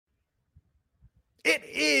It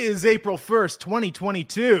is April 1st,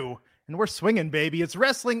 2022, and we're swinging, baby. It's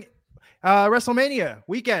WrestleMania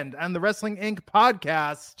weekend on the Wrestling Inc.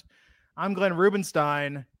 podcast. I'm Glenn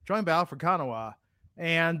Rubenstein, joined by Alfred Kanawa,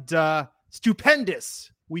 and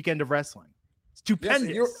stupendous weekend of wrestling.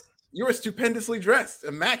 Stupendous. Yes, you were stupendously dressed,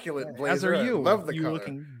 immaculate blazer. As are you. Love the you color.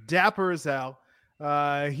 Looking dapper as hell.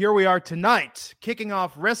 Here we are tonight, kicking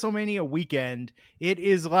off WrestleMania weekend. It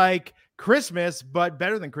is like Christmas, but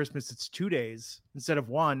better than Christmas. It's 2 days instead of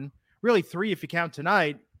one. Really 3 if you count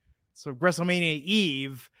tonight. So WrestleMania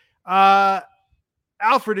Eve.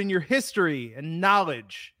 Alfred, in your history and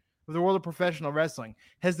knowledge of the world of professional wrestling,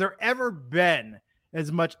 has there ever been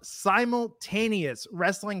as much simultaneous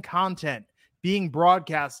wrestling content being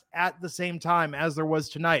broadcast at the same time as there was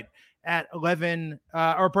tonight at 10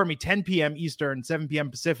 p.m. Eastern, 7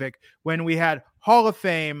 p.m. Pacific, when we had Hall of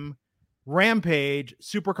Fame, Rampage,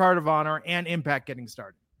 Supercard of Honor, and Impact getting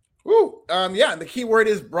started? And the key word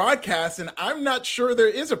is broadcast, and I'm not sure there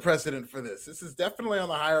is a precedent for this. This is definitely on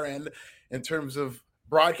the higher end in terms of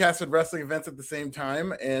broadcasted wrestling events at the same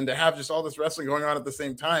time, and to have just all this wrestling going on at the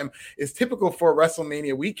same time is typical for a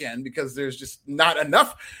WrestleMania weekend because there's just not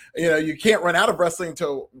enough. You can't run out of wrestling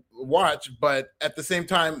to watch, but at the same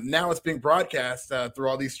time, now it's being broadcast through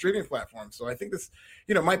all these streaming platforms. So I think this,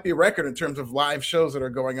 might be a record in terms of live shows that are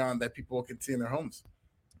going on that people can see in their homes.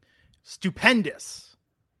 Stupendous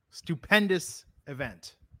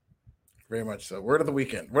event. Very much so. Word of the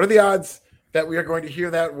weekend. What are the odds that we are going to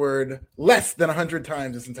hear that word less than 100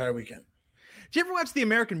 times this entire weekend? Did you ever watch the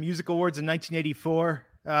American Music Awards in 1984?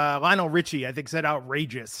 Lionel Richie, I think, said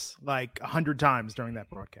outrageous like 100 times during that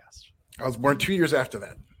broadcast. I was born 2 years after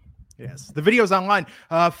that. Yes, the video's online.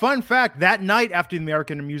 Fun fact, that night after the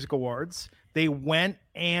American Music Awards, they went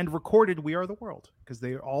and recorded We Are the World because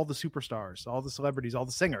all the superstars, all the celebrities, all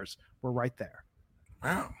the singers were right there.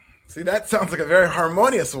 Wow. See, that sounds like a very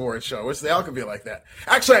harmonious award show. Wish they all could be like that.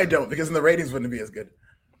 Actually, I don't, because then the ratings wouldn't be as good.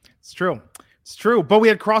 It's true. But we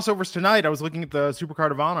had crossovers tonight. I was looking at the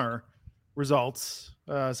Supercard of Honor results.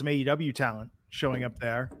 Some AEW talent showing up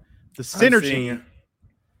there. The synergy.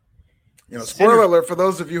 Spoiler alert for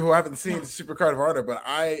those of you who haven't seen Supercard of Honor, but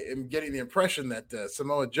I am getting the impression that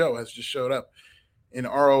Samoa Joe has just showed up in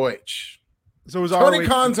ROH. So it was Tony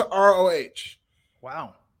Khan's ROH.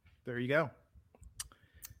 Wow. There you go.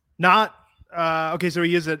 Not okay. So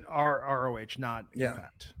he is at ROH, not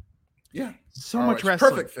Impact. Yeah. So ROH. much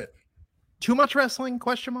wrestling. Perfect fit. Too much wrestling?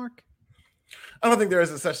 Question mark. I don't think there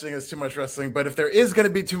is a such thing as too much wrestling, but if there is going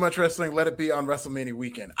to be too much wrestling, let it be on WrestleMania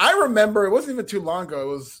weekend. I remember it wasn't even too long ago.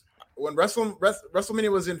 It was when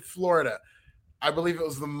WrestleMania was in Florida. I believe it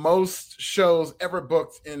was the most shows ever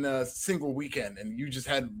booked in a single weekend, and you just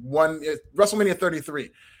had WrestleMania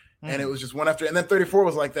 33, and it was just one after, and then 34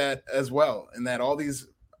 was like that as well, and that all these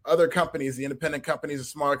other companies, the independent companies, the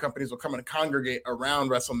smaller companies will come and congregate around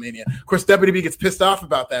WrestleMania. Of course, WWE gets pissed off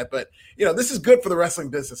about that, but this is good for the wrestling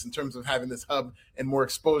business in terms of having this hub and more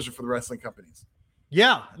exposure for the wrestling companies.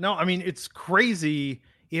 Yeah, no, I mean, it's crazy.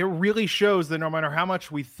 It really shows that no matter how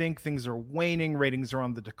much we think things are waning, ratings are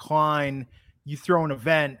on the decline, you throw an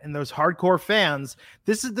event and those hardcore fans,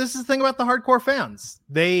 this is the thing about the hardcore fans.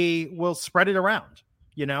 They will spread it around.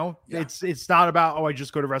 It's not about, I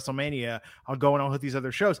just go to WrestleMania. I'll go and I'll hit these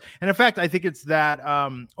other shows. And in fact, I think it's that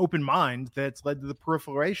open mind that's led to the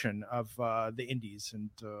proliferation of the indies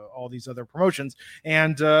and all these other promotions.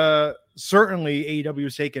 And certainly AEW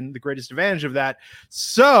has taken the greatest advantage of that.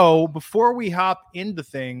 So before we hop into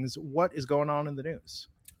things, what is going on in the news?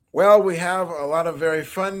 Well, we have a lot of very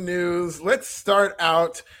fun news. Let's start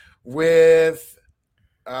out with,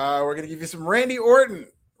 we're going to give you some Randy Orton.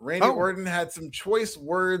 Randy Orton had some choice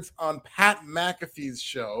words on Pat McAfee's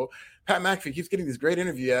show. Pat McAfee keeps getting these great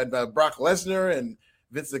interviews. He had Brock Lesnar and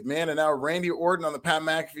Vince McMahon, and now Randy Orton on the Pat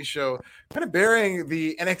McAfee show, kind of burying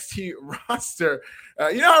the NXT roster.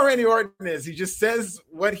 You know how Randy Orton is. He just says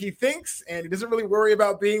what he thinks, and he doesn't really worry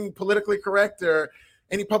about being politically correct or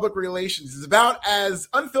any public relations. He's about as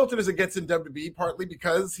unfiltered as it gets in WWE, partly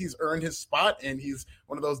because he's earned his spot, and he's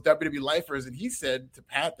one of those WWE lifers. And he said to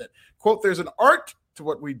Pat that, quote, "There's an art to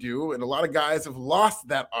what we do, and a lot of guys have lost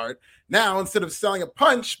that art. Now, instead of selling a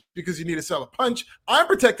punch because you need to sell a punch, I'm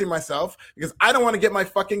protecting myself because I don't want to get my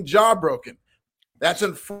fucking jaw broken." That's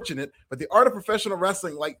unfortunate, but the art of professional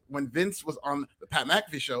wrestling, like when Vince was on the Pat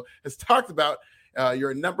McAfee show, has talked about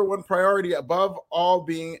your number one priority above all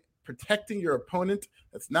being protecting your opponent.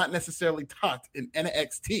 That's not necessarily taught in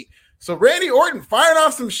NXT. So Randy Orton firing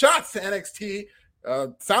off some shots to NXT.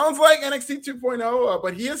 Sounds like NXT 2.0,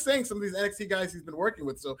 but he is saying some of these NXT guys he's been working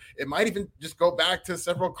with, so it might even just go back to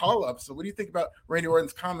several call-ups. So what do you think about Randy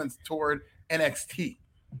Orton's comments toward NXT?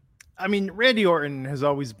 I mean, Randy Orton has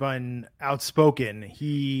always been outspoken.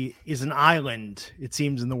 He is an island, it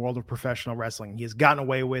seems, in the world of professional wrestling. He has gotten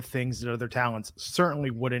away with things that other talents certainly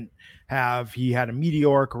wouldn't have. He had a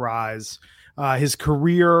meteoric rise. His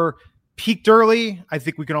career peaked early. I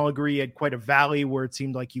think we can all agree he had quite a valley where it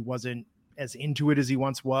seemed like he wasn't as into it as he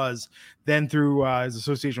once was. Then through his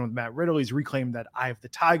association with Matt Riddle, he's reclaimed that eye of the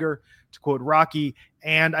tiger, to quote Rocky.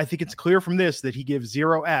 And I think it's clear from this that he gives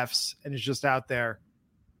 0 Fs and is just out there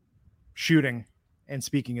shooting and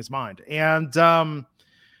speaking his mind. And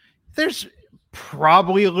there's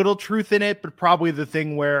probably a little truth in it, but probably the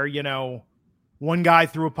thing where, you know, one guy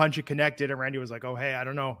threw a punch, it connected, and Randy was like, oh, hey, I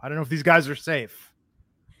don't know if these guys are safe,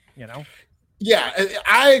 you know? Yeah,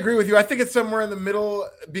 I agree with you. I think it's somewhere in the middle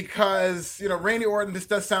because, you know, Randy Orton, this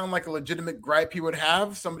does sound like a legitimate gripe he would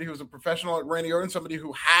have. Somebody who's a professional at Randy Orton, somebody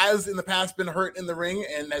who has in the past been hurt in the ring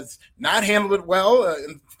and has not handled it well.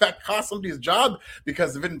 In fact, cost somebody his job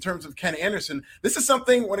because of it in terms of Ken Anderson. This is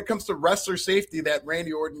something when it comes to wrestler safety that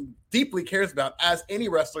Randy Orton deeply cares about, as any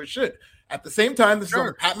wrestler should. At the same time, this is on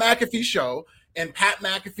the Pat McAfee show, and Pat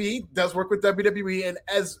McAfee does work with WWE, and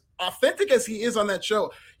as authentic as he is on that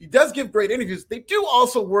show, he does give great interviews. They do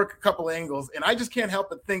also work a couple angles, and I just can't help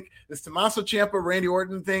but think this Tommaso Ciampa, Randy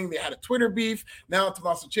Orton thing, they had a Twitter beef. Now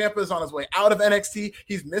Tommaso Ciampa is on his way out of NXT.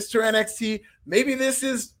 He's Mr. NXT. Maybe this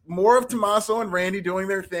is more of Tommaso and Randy doing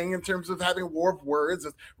their thing in terms of having war of words,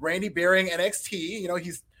 of Randy burying NXT. You know,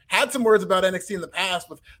 he's had some words about NXT in the past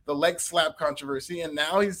with the leg slap controversy, and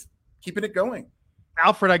now he's keeping it going.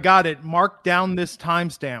 Alfred, I got it. Mark down this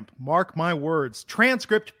timestamp. Mark my words.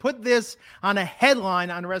 Transcript. Put this on a headline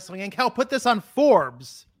on Wrestling Inc. Hell, put this on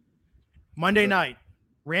Forbes. Monday night,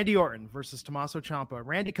 Randy Orton versus Tommaso Ciampa.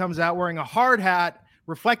 Randy comes out wearing a hard hat,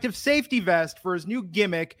 reflective safety vest for his new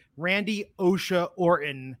gimmick, Randy OSHA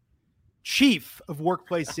Orton, chief of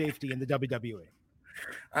workplace safety in the WWE.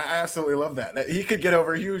 I absolutely love that. He could get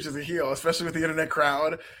over huge as a heel, especially with the internet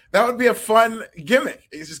crowd. That would be a fun gimmick.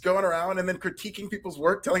 He's just going around and then critiquing people's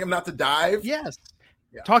work, telling them not to dive. Yes.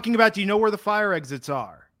 Yeah. Talking about, do you know where the fire exits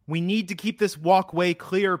are? We need to keep this walkway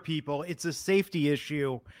clear, people. It's a safety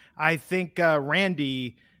issue. I think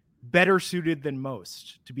Randy better suited than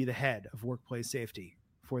most to be the head of workplace safety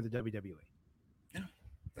for the WWE. Yeah,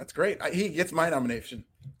 that's great. He gets my nomination.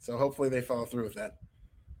 So hopefully they follow through with that.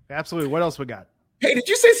 Absolutely. What else we got? Hey, did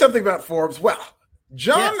you say something about Forbes? Well,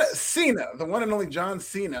 John Cena, the one and only John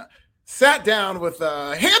Cena, sat down with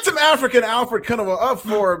handsome African Alfred Konuwa of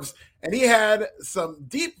Forbes, and he had some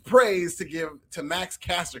deep praise to give to Max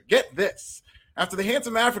Caster. Get this. After the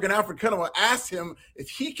handsome African Alfred Konuwa asked him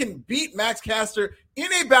if he can beat Max Caster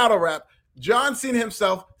in a battle rap, John Cena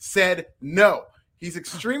himself said no. He's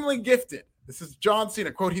extremely gifted. This is John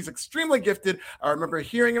Cena. Quote, he's extremely gifted. I remember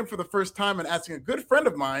hearing him for the first time and asking a good friend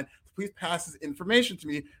of mine to please pass his information to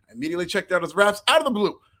me. I immediately checked out his raps out of the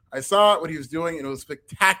blue. I saw what he was doing, and it was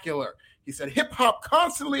spectacular. He said hip-hop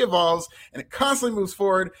constantly evolves, and it constantly moves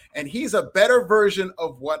forward, and he's a better version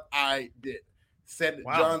of what I did, said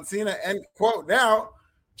John Cena, end quote. Now,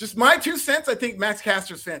 just my 2 cents, I think Max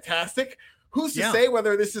Caster's fantastic. Who's to say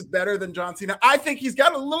whether this is better than John Cena? I think he's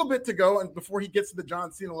got a little bit to go and before he gets to the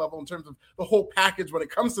John Cena level in terms of the whole package when it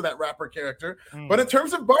comes to that rapper character. But in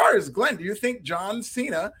terms of bars, Glenn, do you think John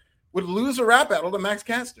Cena would lose a rap battle to Max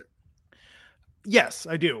Caster? Yes,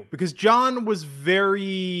 I do, because John was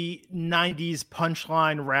very 90s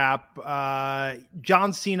punchline rap.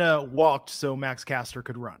 John Cena walked so Max Caster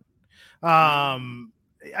could run.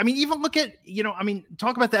 I mean, even look at,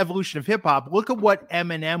 talk about the evolution of hip hop. Look at what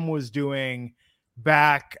Eminem was doing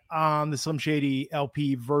back on the Slim Shady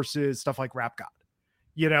LP versus stuff like Rap God.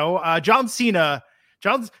 John Cena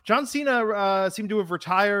seemed to have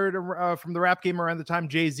retired from the rap game around the time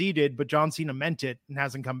Jay-Z did, but John Cena meant it and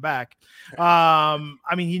hasn't come back.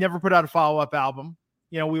 He never put out a follow-up album.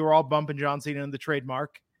 We were all bumping John Cena in the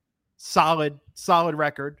Trademark. Solid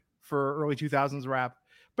record for early 2000s rap.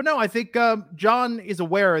 But no, I think John is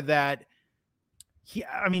aware that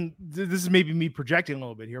this is maybe me projecting a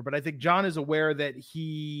little bit here, but I think John is aware that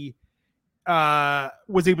he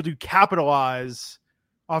was able to capitalize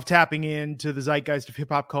off tapping into the zeitgeist of hip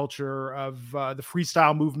hop culture, of the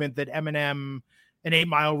freestyle movement that Eminem and 8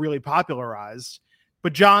 Mile really popularized.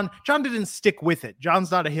 But John didn't stick with it. John's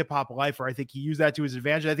not a hip hop lifer. I think he used that to his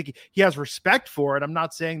advantage. I think he has respect for it. I'm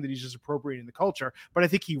not saying that he's just appropriating the culture, but I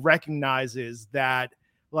think he recognizes that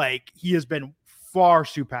he has been far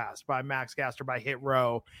surpassed by Max Caster, by Hit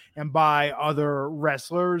Row, and by other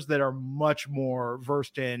wrestlers that are much more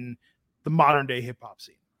versed in the modern day hip hop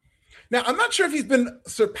scene. Now, I'm not sure if he's been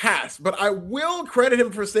surpassed, but I will credit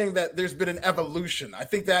him for saying that there's been an evolution. I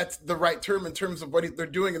think that's the right term in terms of what they're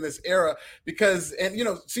doing in this era because, and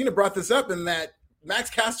Cena brought this up in that Max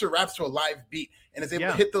Caster raps to a live beat and is able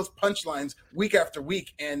to hit those punchlines week after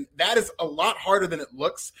week. And that is a lot harder than it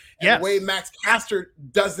looks. And the way Max Caster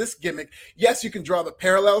does this gimmick, yes, you can draw the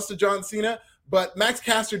parallels to John Cena, but Max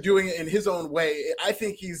Caster doing it in his own way, I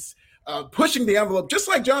think he's pushing the envelope just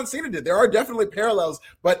like John Cena did. There are definitely parallels,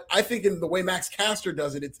 but I think in the way Max Caster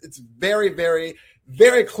does it, it's very, very,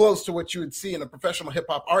 very close to what you would see in a professional hip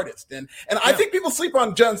hop artist. And I think people sleep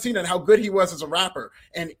on John Cena and how good he was as a rapper.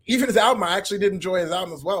 And even his album, I actually did enjoy his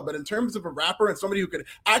album as well. But in terms of a rapper and somebody who could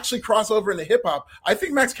actually cross over into hip hop, I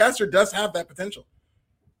think Max Caster does have that potential.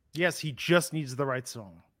 Yes, he just needs the right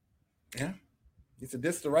song. Yeah. He's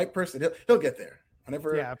the right person. He'll get there.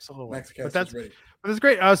 Whenever absolutely. Max Caster's ready. But that's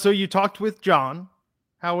great. So you talked with John.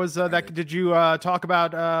 How was that? Did you talk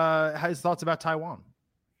about his thoughts about Taiwan?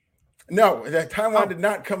 No, Taiwan did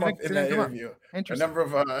not come up in that interview. A number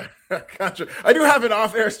of I do have an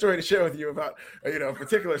off-air story to share with you about a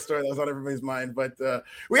particular story that was on everybody's mind. But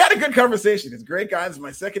we had a good conversation. He's a great guy. This is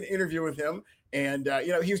my second interview with him, and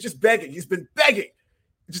he was just begging. He's been begging.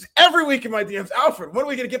 Just every week in my DMs, Alfred, when are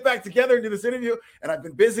we going to get back together and do this interview? And I've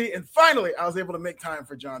been busy. And finally, I was able to make time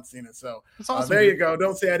for John Cena. So awesome, there you go.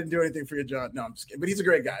 Don't say I didn't do anything for you, John. No, I'm just kidding. But he's a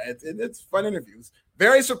great guy. It's fun interviews.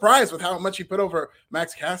 Very surprised with how much he put over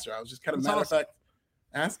Max Caster. I was just kind of matter of fact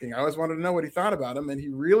asking. I always wanted to know what he thought about him, and he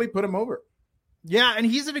really put him over. Yeah, and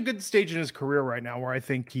he's at a good stage in his career right now where I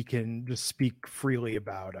think he can just speak freely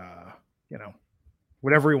about,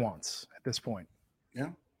 whatever he wants at this point.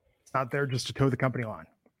 Yeah. It's not there just to toe the company line.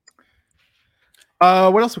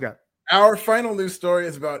 What else we got? Our final news story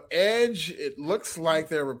is about Edge. It looks like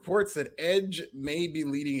there are reports that Edge may be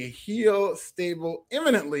leading a heel stable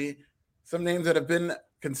imminently. Some names that have been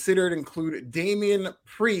considered include Damian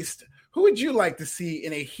Priest. Who would you like to see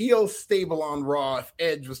in a heel stable on Raw if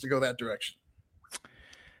Edge was to go that direction?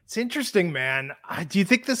 It's interesting, man. Do you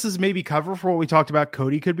think this is maybe cover for what we talked about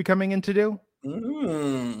Cody could be coming in to do?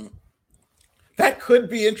 That could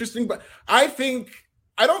be interesting, but I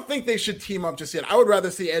don't think they should team up just yet. I would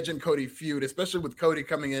rather see Edge and Cody feud, especially with Cody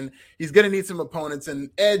coming in. He's going to need some opponents, and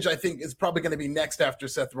Edge, I think, is probably going to be next after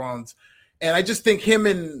Seth Rollins. And I just think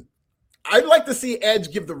I'd like to see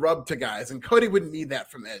Edge give the rub to guys, and Cody wouldn't need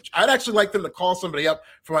that from Edge. I'd actually like them to call somebody up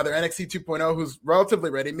from either NXT 2.0 who's relatively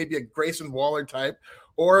ready, maybe a Grayson Waller type,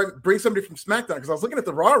 or bring somebody from SmackDown, because I was looking at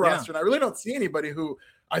the Raw roster, and I really don't see anybody who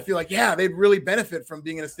I feel like, they'd really benefit from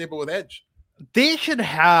being in a stable with Edge. They should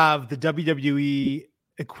have the WWE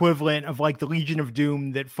equivalent of like the Legion of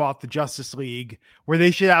Doom that fought the Justice League, where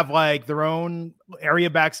they should have like their own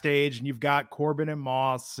area backstage, and you've got Corbin and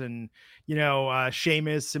Moss and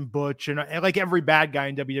Sheamus and Butch and like every bad guy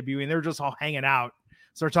in WWE, and they're just all hanging out.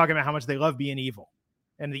 So they're talking about how much they love being evil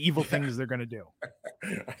and the evil things they're going to do.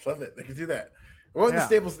 I love it. They can do that. What would the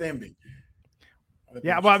stable's name be?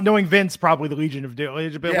 Yeah, well, knowing Vince, probably the Legion of Doom.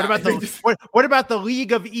 What about what about the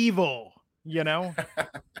League of Evil? The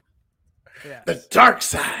dark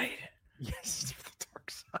side. Yes, the dark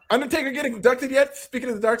side. Undertaker getting inducted yet? Speaking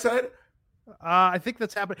of the dark side, I think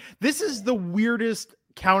that's happening. This is the weirdest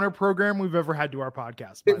counter program we've ever had to our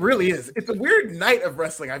podcast. It really is. It's a weird night of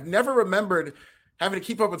wrestling. I've never remembered having to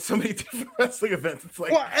keep up with so many different wrestling events. It's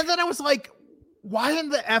like, and then I was like, why in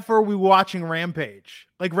the F are we watching Rampage?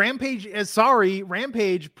 Like Rampage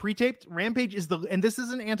pre-taped. Rampage is and this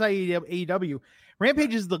isn't anti-AEW.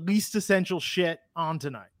 Rampage is the least essential shit on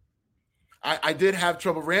tonight. I did have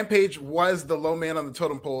trouble. Rampage was the low man on the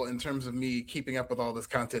totem pole in terms of me keeping up with all this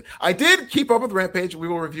content. I did keep up with Rampage. We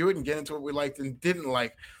will review it and get into what we liked and didn't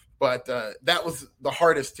like. But that was the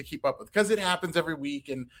hardest to keep up with because it happens every week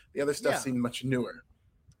and the other stuff seemed much newer.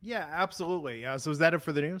 Yeah, absolutely. So is that it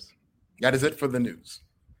for the news? That is it for the news.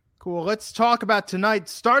 Cool. Let's talk about tonight.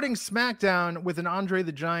 Starting SmackDown with an Andre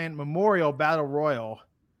the Giant Memorial Battle Royal.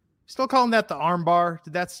 Still calling that the armbar.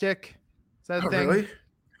 Did that stick? Is that a thing? Really?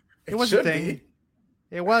 It was a thing.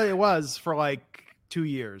 It was for like 2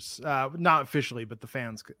 years. Not officially, but the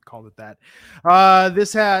fans called it that.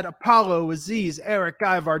 This had Apollo, Aziz, Eric,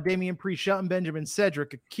 Ivar, Damian Priest, Shelton Benjamin,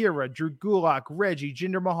 Cedric, Akira, Drew Gulak, Reggie,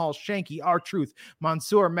 Jinder Mahal, Shanky, R-Truth,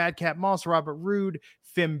 Mansoor, Madcap Moss, Robert Roode,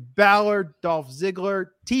 Finn Balor, Dolph Ziggler,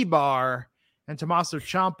 T-Bar, and Tommaso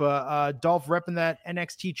Ciampa. Dolph repping that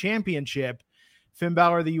NXT championship. Finn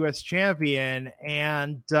Balor, the U.S. champion,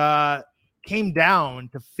 and came down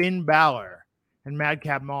to Finn Balor and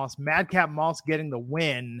Madcap Moss. Madcap Moss getting the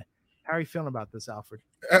win. How are you feeling about this, Alfred?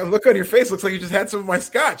 Look on your face. Looks like you just had some of my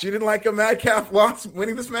scotch. You didn't like a Madcap loss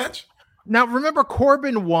winning this match? Now, remember,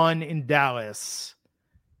 Corbin won in Dallas.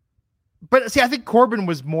 But see, I think Corbin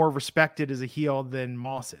was more respected as a heel than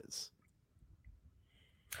Moss is.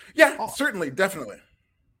 Yeah, certainly, definitely.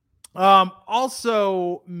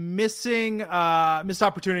 Also missed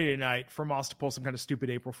opportunity tonight for Moss to pull some kind of stupid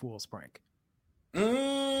April Fool's prank.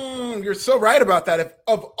 You're so right about that. If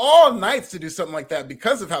of all nights to do something like that,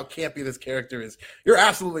 because of how campy this character is, you're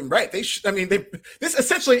absolutely right. This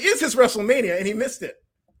essentially is his WrestleMania, and he missed it.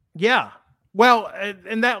 Yeah. Well,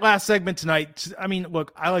 in that last segment tonight, I mean,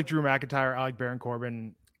 look, I like Drew McIntyre. I like Baron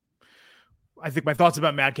Corbin. I think my thoughts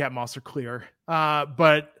about Madcap Moss are clear.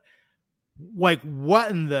 But like,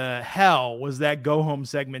 what in the hell was that go home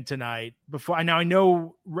segment tonight? Now I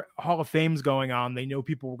know Hall of Fame's going on. They know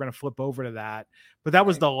people were going to flip over to that, but that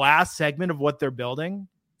was the last segment of what they're building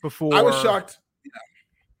before. I was shocked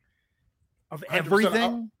of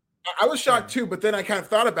everything. I was shocked too, but then I kind of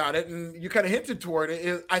thought about it, and you kind of hinted toward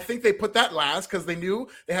it. I think they put that last because they knew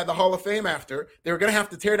they had the Hall of Fame after. They were going to have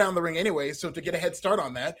to tear down the ring anyway, so to get a head start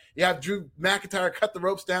on that, you have Drew McIntyre cut the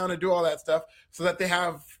ropes down and do all that stuff so that they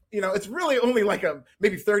have, it's really only like a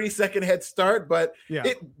maybe 30-second head start, but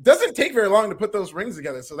it doesn't take very long to put those rings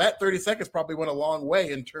together. So that 30 seconds probably went a long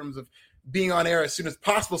way in terms of being on air as soon as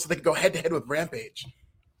possible so they could go head-to-head with Rampage.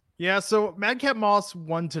 Yeah, so Madcap Moss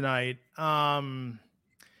won tonight.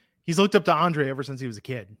 He's looked up to Andre ever since he was a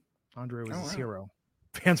kid. Andre was his hero.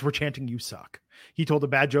 Fans were chanting, "You suck." He told a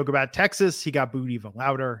bad joke about Texas. He got booed even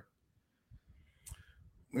louder.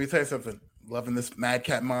 Let me tell you something. Loving this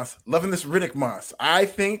Madcap Moss. Loving this Riddick Moss. I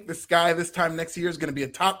think this guy this time next year is going to be a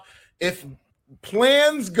top. If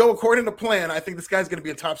plans go according to plan, I think this guy's going to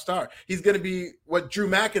be a top star. He's going to be what Drew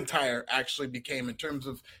McIntyre actually became in terms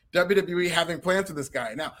of WWE having plans for this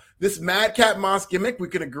guy. Now, this Madcap Moss gimmick, we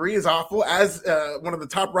can agree, is awful. As one of the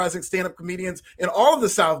top rising stand-up comedians in all of the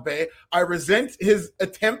South Bay, I resent his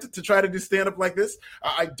attempt to try to do stand-up like this.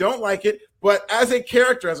 I don't like it. But as a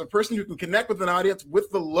character, as a person who can connect with an audience with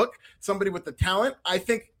the look, somebody with the talent, I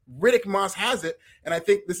think Riddick Moss has it, and I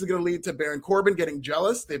think this is going to lead to Baron Corbin getting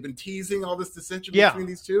jealous. They've been teasing all this dissension between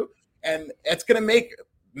these two, and it's going to make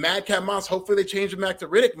Madcap Moss, hopefully they change him back to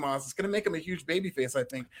Riddick Moss. It's going to make him a huge babyface, I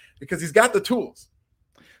think, because he's got the tools.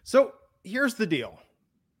 So here's the deal.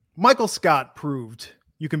 Michael Scott proved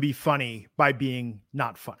you can be funny by being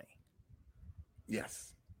not funny.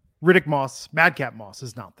 Yes. Madcap Moss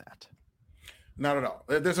is not that. Not at all.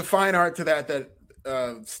 There's a fine art to that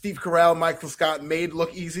Steve Carell, Michael Scott made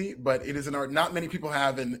look easy, but it is an art not many people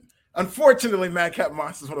have. And unfortunately, Madcap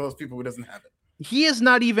Moss is one of those people who doesn't have it. He is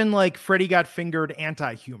not even like Freddie Got Fingered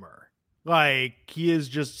anti-humor. Like, he is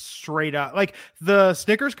just straight up. Like, the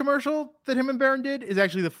Snickers commercial that him and Baron did is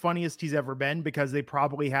actually the funniest he's ever been because they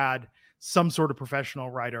probably had some sort of professional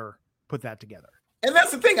writer put that together. And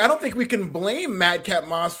that's the thing. I don't think we can blame Madcap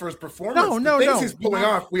Moss for his performance. No. The things he's pulling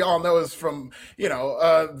off, we all know, is from,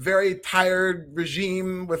 a very tired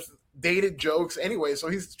regime with dated jokes anyway. So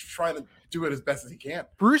he's trying to do it as best as he can.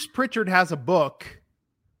 Bruce Pritchard has a book,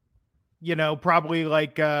 probably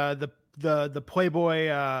like the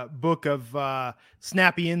Playboy book of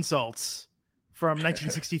snappy insults from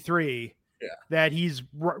 1963. Yeah. That he's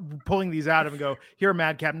pulling these out of and go, "Here,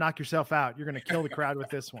 Madcap, knock yourself out. You're going to kill the crowd with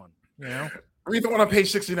this one." Read the one on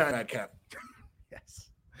page 69, Madcap.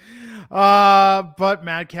 Yes. But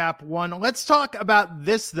Madcap won. Let's talk about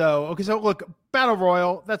this, though. Okay, so look, Battle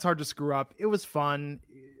Royal, that's hard to screw up. It was fun,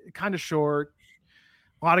 kind of short.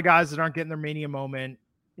 A lot of guys that aren't getting their Mania moment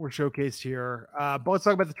were showcased here. But let's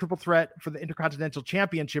talk about the triple threat for the Intercontinental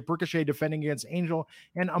Championship. Ricochet defending against Angel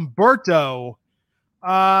and Humberto.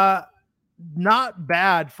 Not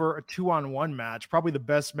bad for a 2-on-1 match. Probably the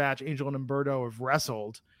best match Angel and Humberto have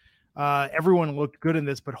wrestled. Everyone looked good in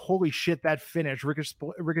this, but holy shit, that finish.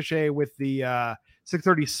 Ricochet with the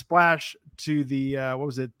 630 splash to the what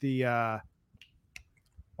was it? The why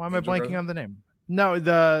am I blanking on the name? No,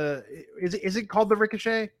 is it called the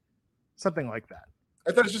Ricochet? Something like that.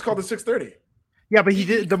 I thought it was just called the 630. Yeah, but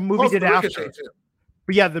the movie did after.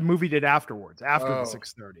 But yeah, the movie did afterwards, after the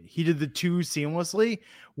 630. He did the two seamlessly.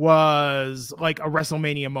 Was like a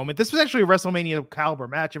WrestleMania moment. This was actually a WrestleMania caliber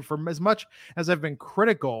match. And for as much as I've been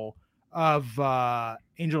critical of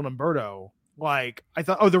Angel and Humberto, like I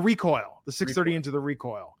thought, the recoil, the 630 into the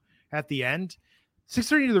recoil at the end.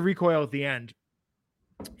 630 into the recoil at the end.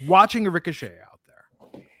 Watching a Ricochet out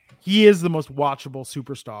there, he is the most watchable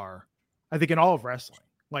superstar, I think, in all of wrestling.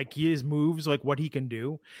 Like his moves, like what he can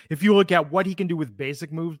do. If you look at what he can do with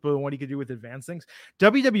basic moves, but what he can do with advanced things,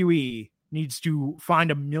 WWE needs to find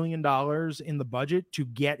 $1 million in the budget to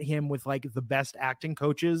get him with like the best acting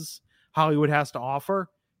coaches Hollywood has to offer,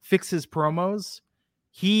 fix his promos.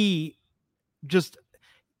 He just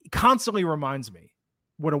constantly reminds me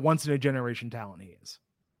what a once in a generation talent he is.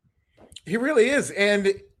 He really is.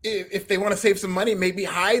 And if they want to save some money, maybe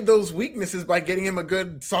hide those weaknesses by getting him a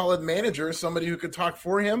good, solid manager, somebody who could talk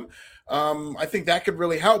for him. I think that could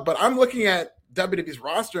really help. But I'm looking at WWE's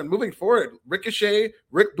roster and moving forward, Ricochet,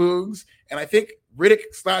 Rick Boogs, and I think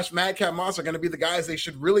Riddick / Madcap Moss are going to be the guys they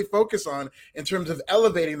should really focus on in terms of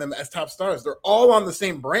elevating them as top stars. They're all on the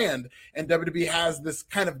same brand, and WWE has this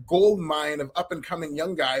kind of gold mine of up-and-coming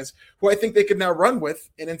young guys who I think they could now run with.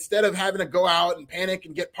 And instead of having to go out and panic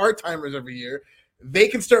and get part-timers every year, they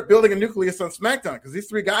can start building a nucleus on SmackDown. Because these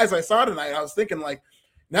three guys I saw tonight, I was thinking, like,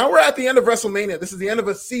 now we're at the end of WrestleMania. This is the end of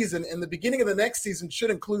a season, and the beginning of the next season should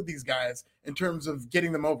include these guys in terms of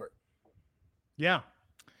getting them over. Yeah,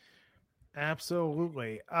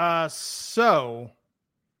 absolutely. So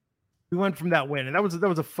we went from that win, and that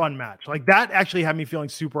was a fun match. Like, that actually had me feeling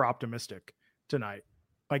super optimistic tonight.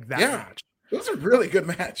 Like, that match. It was a really good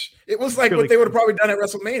match. It was like really what they would have probably done at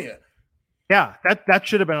WrestleMania. Yeah, that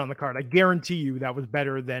should have been on the card. I guarantee you that was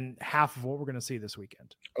better than half of what we're going to see this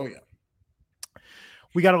weekend. Oh, yeah.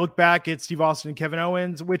 We got to look back at Steve Austin and Kevin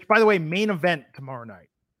Owens, which, by the way, main event tomorrow night.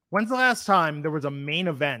 When's the last time there was a main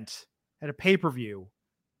event at a pay-per-view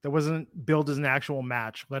that wasn't billed as an actual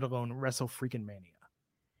match, let alone WrestleFreaking-Mania?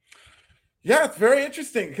 Yeah, it's very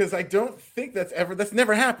interesting because I don't think that's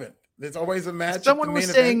never happened. There's always a match. Someone was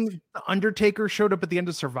saying The Undertaker showed up at the end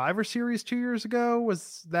of Survivor Series 2 years ago.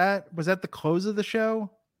 Was that the close of the show?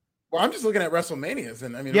 Well, I'm just looking at WrestleManias,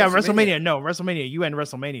 and I mean, WrestleMania. No, WrestleMania. You end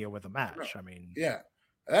WrestleMania with a match. No. I mean, yeah,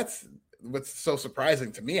 that's what's so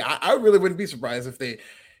surprising to me. I really wouldn't be surprised if they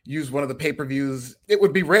use one of the pay-per-views. It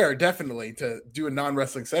would be rare, definitely, to do a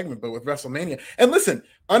non-wrestling segment, but with WrestleMania. And listen,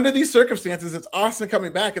 under these circumstances, it's Austin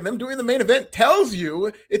coming back, and them doing the main event tells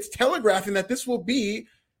you, it's telegraphing that this will be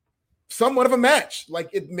somewhat of a match. Like,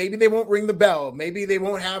 maybe they won't ring the bell, maybe they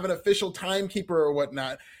won't have an official timekeeper or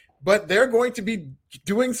whatnot, but they're going to be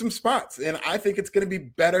doing some spots, and I think it's going to be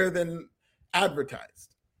better than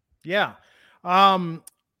advertised. Yeah.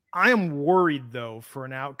 I am worried, though, for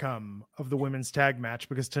an outcome of the women's tag match,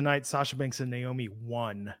 because tonight Sasha Banks and Naomi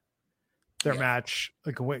won their match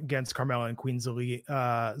against Carmella and Queen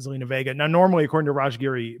Zelina Vega. Now, normally, according to Raj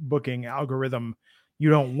Giri booking algorithm, you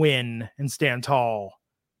don't win and stand tall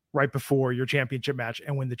right before your championship match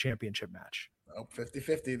and win the championship match. Oh,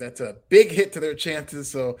 50-50. That's a big hit to their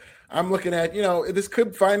chances. So I'm looking at, this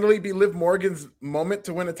could finally be Liv Morgan's moment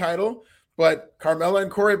to win a title. But Carmella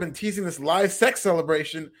and Corey have been teasing this live sex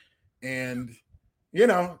celebration. And,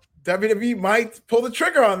 WWE might pull the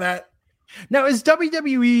trigger on that. Now, is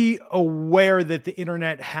WWE aware that the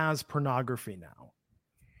internet has pornography now?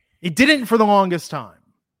 It didn't for the longest time.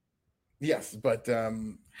 Yes, but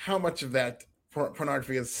how much of that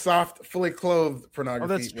pornography is soft, fully clothed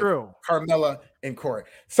pornography? Oh, that's true. Carmella and Corey.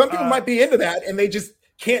 Some people might be into that, and they just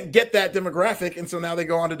can't get that demographic, and so now they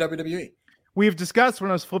go on to WWE. We've discussed when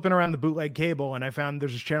I was flipping around the bootleg cable, and I found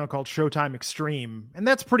there's a channel called Showtime Extreme, and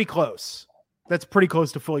that's pretty close. That's pretty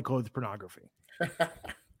close to fully clothed pornography.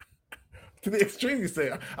 To the extreme, you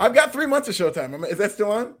say. I've got 3 months of Showtime. Is that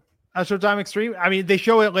still on? Showtime Extreme. I mean, they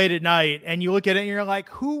show it late at night, and you look at it, and you're like,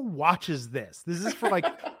 "Who watches this? This is for like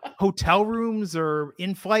hotel rooms or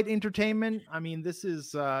in-flight entertainment." I mean, this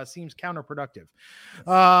is seems counterproductive.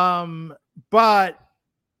 But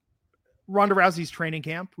Ronda Rousey's training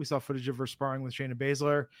camp. We saw footage of her sparring with Shayna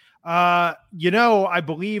Baszler. I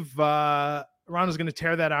believe Ronda's going to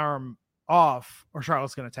tear that arm off, or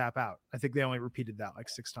Charlotte's going to tap out. I think they only repeated that like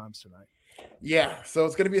 6 times tonight. Yeah, so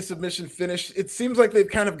it's going to be a submission finish. It seems like they've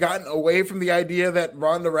kind of gotten away from the idea that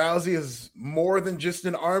Ronda Rousey is more than just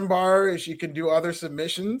an armbar. She can do other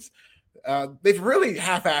submissions. They've really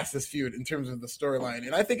half-assed this feud in terms of the storyline,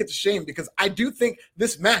 and I think it's a shame because I do think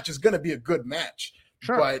this match is going to be a good match.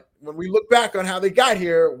 Sure. But when we look back on how they got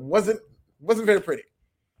here, wasn't very pretty.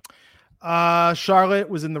 Charlotte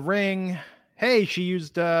was in the ring. Hey, she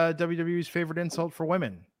used WWE's favorite insult for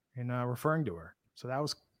women in referring to her. So that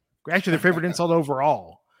was actually their favorite insult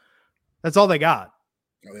overall. That's all they got.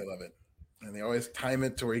 Oh, they love it. And they always time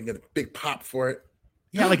it to where you can get a big pop for it.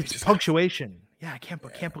 Yeah, like it's punctuation. Yeah, I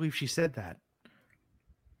can't believe she said that.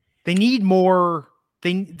 They need more.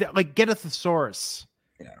 They get a thesaurus.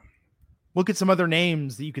 Yeah. Look at some other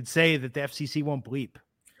names that you could say that the FCC won't bleep.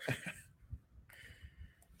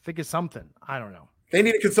 Think of something. I don't know. They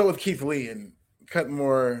need to consult with Keith Lee and cut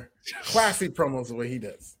more classy promos the way he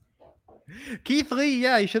does. Keith Lee,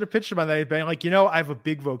 yeah, he should have pitched him on that. Being like, I have a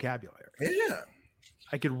big vocabulary. Yeah.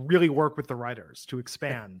 I could really work with the writers to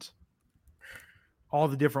expand all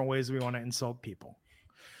the different ways we want to insult people.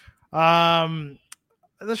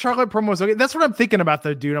 The Charlotte promo was okay. That's what I'm thinking about,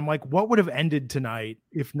 though, dude. I'm like, what would have ended tonight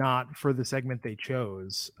if not for the segment they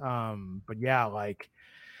chose? But yeah, like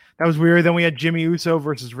That was weird. Then we had Jimmy Uso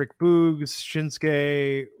versus Rick Boogs.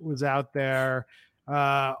 Shinsuke was out there.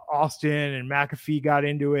 Austin and McAfee got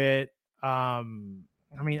into it. I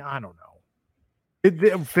mean, I don't know.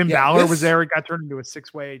 Finn Balor was there. It got turned into a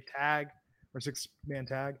 6-way tag or 6-man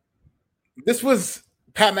tag. This was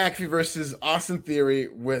Pat McAfee versus Austin Theory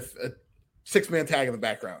with a 6-man tag in the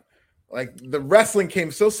background. Like, the wrestling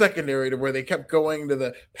came so secondary to where they kept going to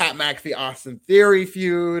the Pat McAfee Austin Theory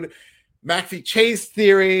feud. McAfee chased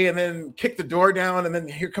Theory and then kicked the door down, and then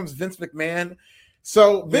here comes Vince McMahon.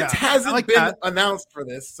 So Vince hasn't been announced for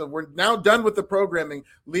this. So we're now done with the programming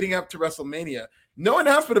leading up to WrestleMania. No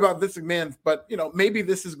announcement about Vince McMahon, but maybe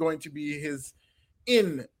this is going to be his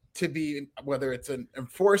in to be, whether it's an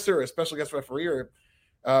enforcer or a special guest referee, or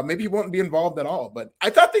maybe he won't be involved at all. But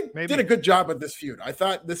I thought they did a good job with this feud. I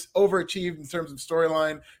thought this overachieved in terms of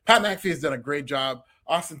storyline. Pat McAfee has done a great job.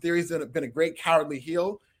 Austin Theory's been a great cowardly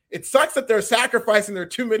heel. It sucks that they're sacrificing their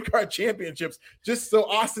 2 mid-card championships just so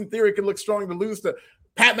Austin Theory can look strong to lose to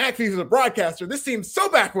Pat McAfee, who's a broadcaster. This seems so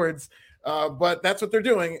backwards, but that's what they're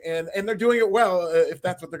doing, and they're doing it well if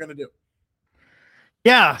that's what they're going to do.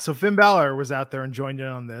 Yeah, so Finn Balor was out there and joined in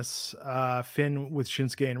on this. Finn with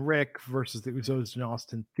Shinsuke and Rick versus the Usos and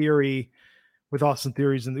Austin Theory, with Austin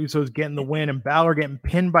Theories and the Usos getting the win, and Balor getting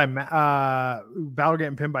pinned by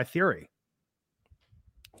Theory.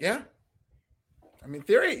 Yeah. I mean,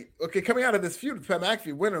 Theory, coming out of this feud with Pat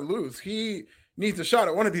McAfee, win or lose, he needs a shot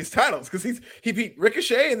at one of these titles because he beat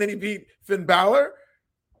Ricochet and then he beat Finn Balor.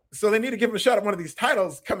 So they need to give him a shot at one of these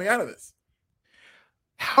titles coming out of this.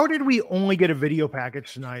 How did we only get a video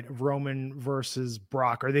package tonight of Roman versus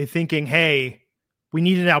Brock? Are they thinking, hey, we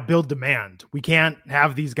need to now build demand? We can't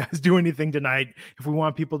have these guys do anything tonight if we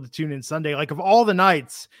want people to tune in Sunday. Like, of all the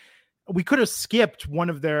nights, we could have skipped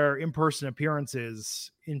one of their in-person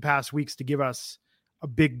appearances in past weeks to give us a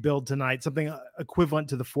big build tonight, something equivalent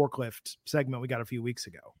to the forklift segment we got a few weeks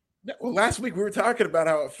ago. Well, last week we were talking about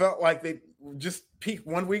how it felt like they just peaked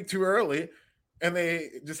 1 week too early and they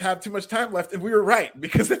just have too much time left. And we were right,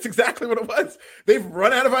 because that's exactly what it was. They've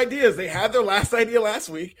run out of ideas. They had their last idea last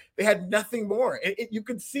week. They had nothing more. You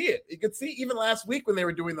could see it. You could see even last week when they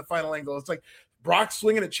were doing the final angle. It's like Brock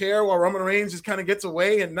swinging a chair while Roman Reigns just kind of gets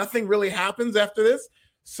away and nothing really happens after this.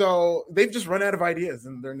 So they've just run out of ideas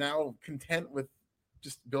and they're now content with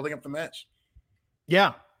just building up the match.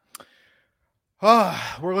 Yeah.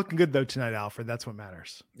 We're looking good though tonight, Alfred. That's what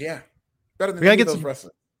matters. Yeah. Better than those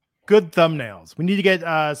wrestlers. Good thumbnails. We need to get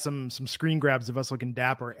some screen grabs of us looking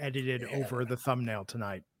dapper edited over the thumbnail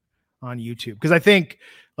tonight on YouTube. Because I think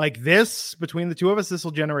like this, between the two of us, this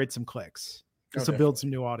will generate some clicks. This will build some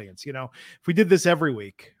new audience. If we did this every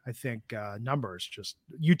week, I think numbers, just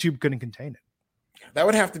YouTube couldn't contain it. That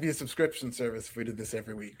would have to be a subscription service if we did this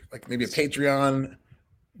every week, like maybe a Patreon.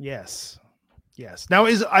 Yes. Now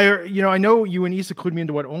I know you and Issa clued me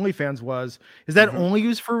into what OnlyFans was. Is that only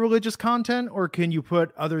used for religious content, or can you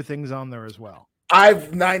put other things on there as well?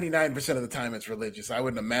 99% of the time it's religious. I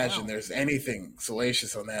wouldn't imagine there's anything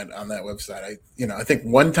salacious on that website. I think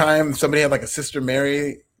one time somebody had like a Sister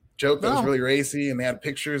Mary joke that was really racy, and they had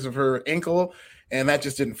pictures of her ankle, and that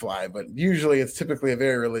just didn't fly. But usually it's typically a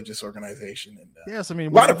very religious organization. And, yes, I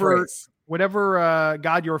mean, whatever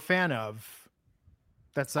God you're a fan of,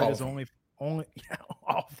 that site is only all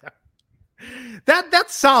of that.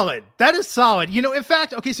 That's solid. That is solid. In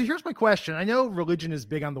fact, okay, so here's my question. I know religion is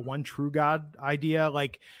big on the one true God idea,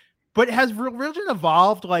 but has religion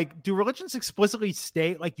evolved? Like, do religions explicitly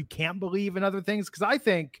state like you can't believe in other things? Because I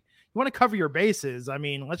think you want to cover your bases. I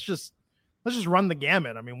mean, let's just run the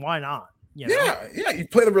gamut. I mean, why not? Yeah. You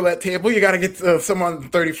play the roulette table. You got to get some on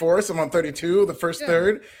 34, some on 32, the first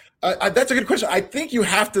third. That's a good question. I think you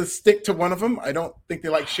have to stick to one of them. I don't think they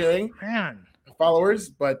like sharing followers,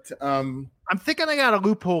 but I'm thinking I got a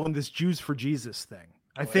loophole in this Jews for Jesus thing.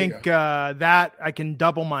 I think that I can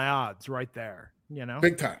double my odds right there.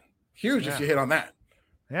 Big time, huge if you hit on that.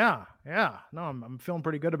 Yeah. No, I'm feeling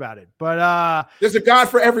pretty good about it. But there's a God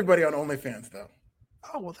for everybody on OnlyFans, though.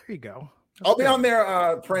 Oh well, there you go. I'll be on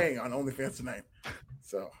there praying on OnlyFans tonight.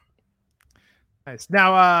 So. Nice.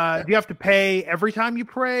 Now, do you have to pay every time you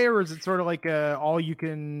pray, or is it sort of like all you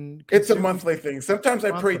can? It's a monthly thing. Sometimes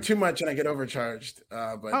I pray too much and I get overcharged,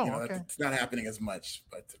 but it's not happening as much.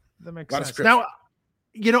 But that makes sense. Now,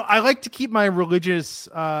 I like to keep my religious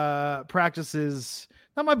practices,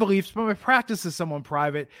 not my beliefs, but my practices, somewhat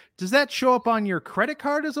private. Does that show up on your credit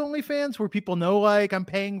card as OnlyFans, where people know like I'm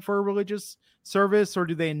paying for a religious service, or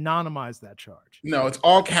do they anonymize that charge? No, it's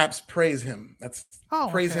all caps. Praise him. That's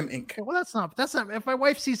Praise him Inc. Well, that's not. If my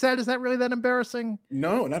wife sees that, is that really that embarrassing?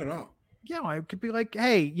 No, not at all. I could be like,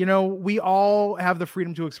 hey, we all have the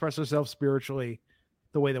freedom to express ourselves spiritually.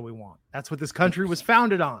 the way that we want. That's what this country was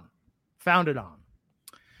founded on.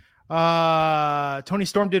 Tony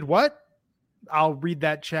Storm did what? I'll read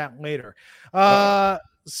that chat later. So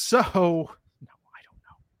no, I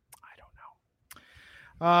don't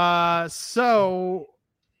know. So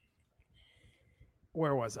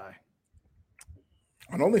where was I?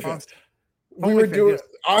 On OnlyFans. We were doing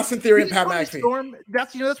Austin Theory and Pat McAfee. Storm,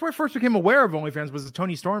 that's where I first became aware of OnlyFans was the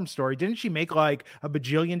Tony Storm story. Didn't she make like $1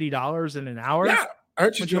 bajillion in an hour? Yeah, I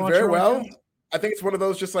heard she's doing very well. I think it's one of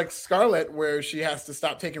those just like Scarlett where she has to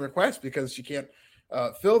stop taking requests because she can't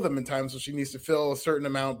fill them in time, so she needs to fill a certain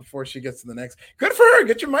amount before she gets to the next. Good for her.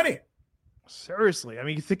 Get your money. Seriously, I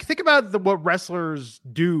mean, think about what wrestlers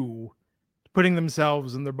do, putting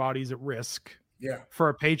themselves and their bodies at risk. Yeah, for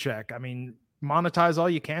a paycheck. I mean, monetize all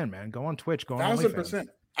you can, man. Go on Twitch. Go on 1,000%.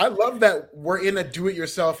 I love that we're in a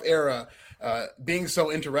do-it-yourself era, being so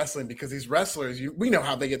into wrestling because these wrestlers, we know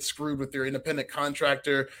how they get screwed with their independent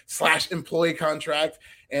contractor / employee contract.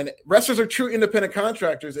 And wrestlers are true independent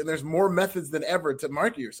contractors, and there's more methods than ever to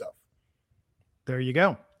market yourself. There you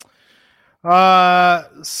go.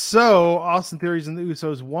 So Austin Theory's and the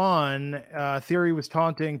Usos won. Theory was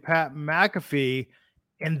taunting Pat McAfee.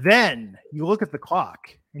 And then you look at the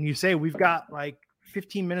clock and you say, we've got like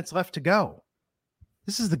 15 minutes left to go.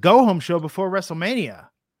 This is the go-home show before WrestleMania.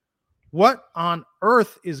 What on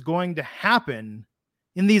earth is going to happen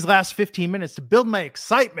in these last 15 minutes to build my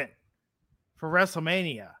excitement for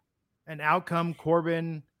WrestleMania? And out come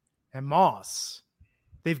Corbin and Moss.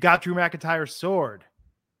 They've got Drew McIntyre's sword.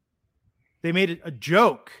 They made it a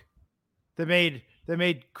joke. They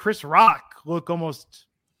made Chris Rock look almost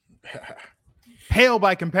pale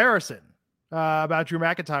by comparison about Drew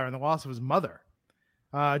McIntyre and the loss of his mother.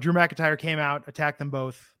 Drew McIntyre came out, attacked them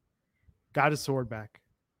both, got his sword back,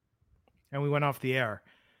 and we went off the air.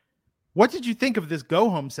 What did you think of this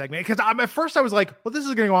go-home segment? Because at first I was like, well, this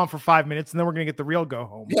is going to go on for 5 minutes, and then we're going to get the real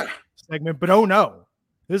go-home segment. But oh no,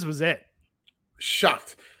 this was it.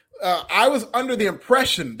 Shocked. I was under the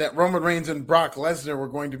impression that Roman Reigns and Brock Lesnar were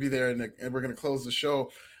going to be there and we're going to close the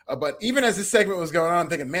show. But even as this segment was going on, I'm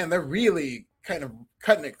thinking, man, they're really kind of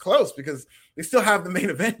cutting it close because they still have the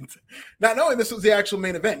main event. Not knowing this was the actual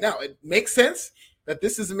main event. Now, it makes sense that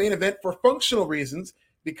this is the main event for functional reasons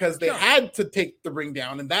because they had to take the ring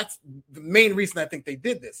down, and that's the main reason I think they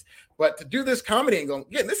did this. But to do this comedy angle,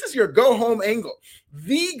 again, this is your go-home angle.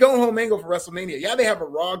 The go-home angle for WrestleMania. Yeah, they have a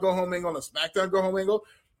Raw go-home angle and a SmackDown go-home angle.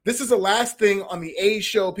 This is the last thing on the A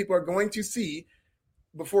show people are going to see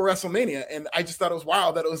before WrestleMania, and I just thought it was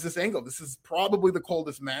wild that it was this angle. This is probably the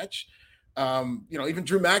coldest match. Even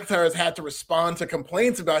Drew McIntyre has had to respond to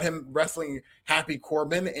complaints about him wrestling Happy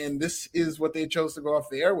Corbin, and this is what they chose to go off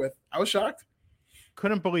the air with. I was shocked.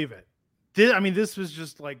 Couldn't believe it. This was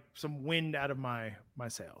just like some wind out of my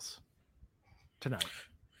sails tonight.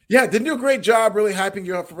 Yeah, didn't do a great job really hyping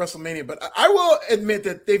you up for WrestleMania, but I will admit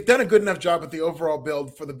that they've done a good enough job with the overall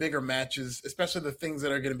build for the bigger matches, especially the things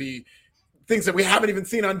that are going to be things that we haven't even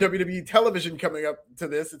seen on WWE television coming up to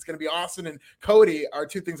this. It's going to be Austin and Cody are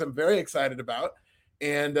two things I'm very excited about.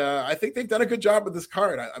 And I think they've done a good job with this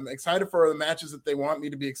card. I'm excited for the matches that they want me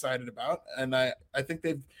to be excited about. And I think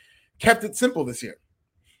they've kept it simple this year.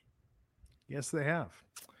 Yes, they have.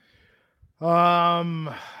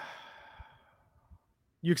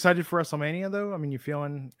 You excited for WrestleMania though? I mean, you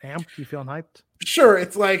feeling amped? You feeling hyped? Sure.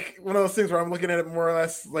 It's like one of those things where I'm looking at it more or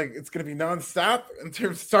less like it's going to be nonstop in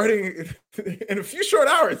terms of starting in a few short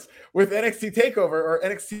hours with NXT TakeOver or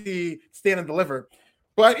NXT Stand and Deliver.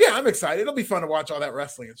 But yeah, I'm excited. It'll be fun to watch all that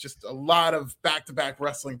wrestling. It's just a lot of back-to-back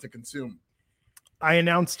wrestling to consume. I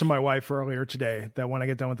announced to my wife earlier today that when I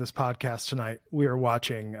get done with this podcast tonight, we are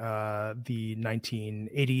watching the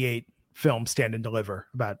 1988 film Stand and Deliver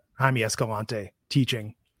about Jaime Escalante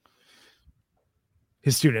teaching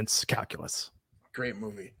his students calculus. Great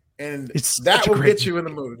movie. And that will get you in the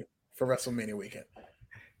mood for WrestleMania weekend.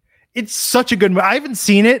 It's such a good movie. I haven't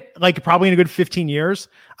seen it like probably in a good 15 years.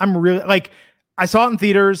 I'm really like, I saw it in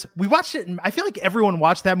theaters. We watched it. I feel like everyone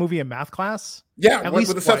watched that movie in math class. Yeah. At least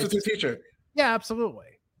with a substitute teacher. Yeah,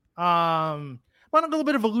 absolutely. I'm on a little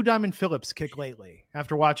bit of a Lou Diamond Phillips kick lately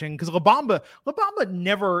after watching, because La Bamba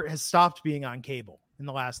never has stopped being on cable in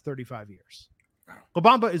the last 35 years. Wow. La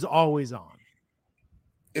Bamba is always on.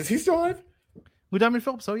 Is he still alive? Lou Diamond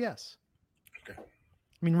Phillips? Oh, yes. Okay.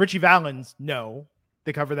 I mean, Richie Valens, no.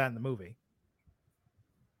 They cover that in the movie.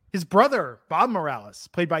 His brother, Bob Morales,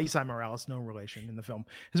 played by Isai Morales, no relation in the film.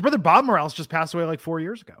 His brother, Bob Morales, just passed away like 4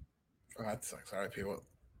 years ago. Oh, that sucks. All right, people.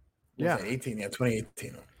 Yeah.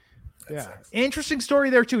 2018. Yeah. Sucks. Interesting story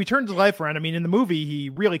there, too. He turned his life around. I mean, in the movie, he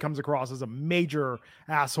really comes across as a major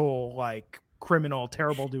asshole, like criminal,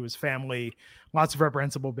 terrible to his family, lots of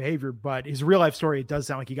reprehensible behavior. But his real life story, it does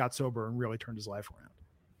sound like he got sober and really turned his life around.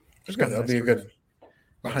 That'll be a good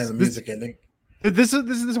behind the music ending. This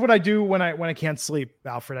is what I do when I can't sleep,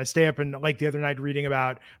 Alfred. I stay up and like the other night reading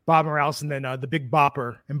about Bob Morales and then the Big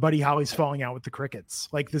Bopper and Buddy Holly's falling out with the Crickets.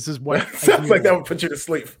 Like this is what sounds like that would put you to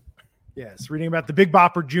sleep. Yes, reading about the Big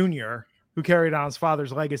Bopper Jr. who carried on his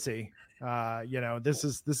father's legacy. This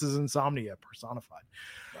is insomnia personified.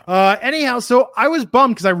 Anyhow, so I was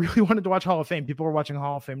bummed because I really wanted to watch Hall of Fame. People are watching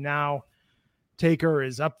Hall of Fame now. Taker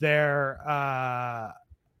is up there. I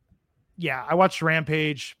watched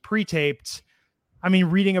Rampage pre-taped. I mean,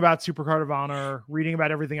 reading about Supercard of Honor, reading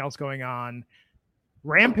about everything else going on.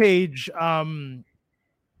 Rampage, you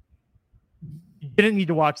didn't need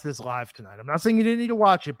to watch this live tonight. I'm not saying you didn't need to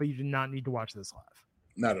watch it, but you did not need to watch this live.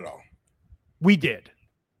 Not at all. We did.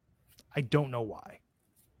 I don't know why.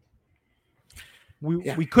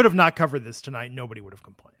 We could have not covered this tonight. Nobody would have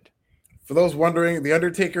complained. For those wondering, The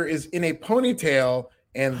Undertaker is in a ponytail,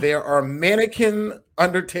 and there are mannequin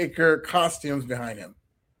Undertaker costumes behind him.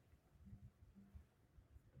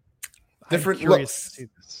 Different looks. To see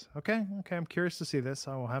this. Okay. I'm curious to see this.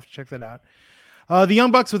 I will have to check that out. The Young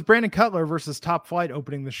Bucks with Brandon Cutler versus Top Flight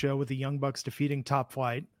opening the show with the Young Bucks defeating Top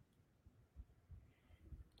Flight.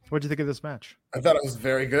 What did you think of this match? I thought it was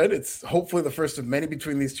very good. It's hopefully the first of many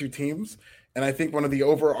between these two teams. And I think one of the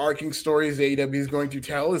overarching stories AEW is going to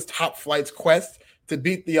tell is Top Flight's quest to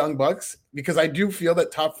beat the Young Bucks, because I do feel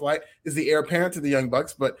that Top Flight is the heir apparent to the Young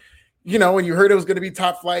Bucks. But, when you heard it was going to be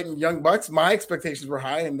Top Flight and Young Bucks, my expectations were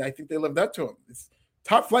high, and I think they lived up to them.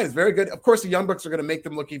 Top Flight is very good. Of course, the Young Bucks are going to make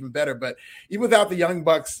them look even better. But even without the Young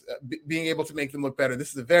Bucks being able to make them look better, this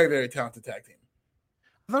is a very, very talented tag team.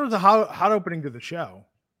 I thought it was a hot opening to the show.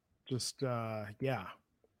 The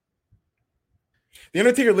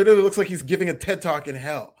Undertaker literally looks like he's giving a TED Talk in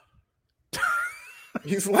hell.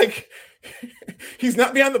 He's like, he's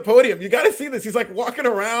not behind the podium. You got to see this. He's like walking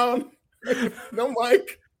around. No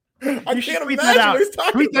mic. I can't imagine what he's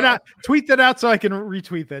talking about. Tweet that out so I can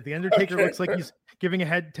retweet that. The Undertaker looks like he's giving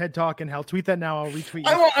a TED Talk in hell. Tweet that now. I'll retweet.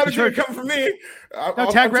 I don't want Undertaker to come from me.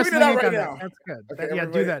 Tag Wrestling Inc. right now. That's good.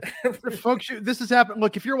 Okay, do that. Folks, this has happened.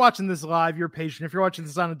 Look, if you're watching this live, you're patient. If you're watching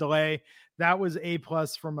this on a delay, that was A+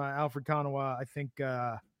 from Alfred Konuwa. I think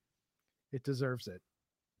it deserves it.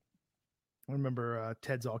 Remember,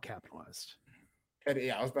 Ted's all capitalized.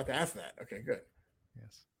 Yeah, I was about to ask that. Okay, good.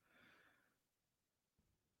 Yes.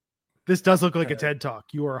 This does look like a TED Talk.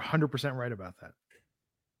 You are 100% right about that.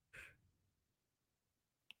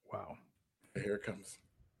 Wow. Here it comes.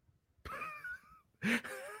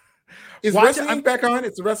 Is Wrestling Inc. back on?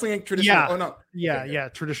 It's the Wrestling Inc. traditional. Yeah. Oh, no. Yeah,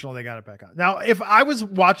 traditional. They got it back on. Now, if I was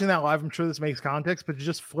watching that live, I'm sure this makes context, but to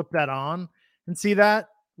just flip that on and see that,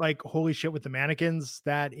 like, holy shit, with the mannequins,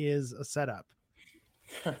 that is a setup.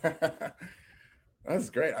 That's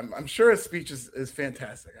great. I'm sure his speech is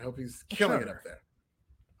fantastic. I hope he's killing it up there.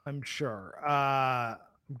 I'm sure. I'm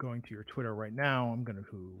going to your Twitter right now. I'm going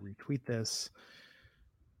to retweet this.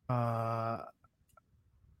 Here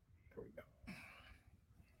we go.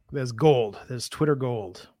 There's gold. There's Twitter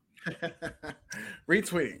gold.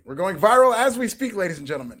 Retweeting. We're going viral as we speak, ladies and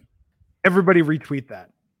gentlemen. Everybody retweet that.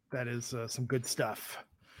 That is some good stuff.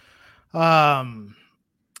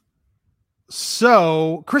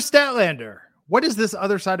 So Chris Statlander. What is this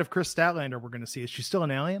other side of Chris Statlander we're going to see? Is she still an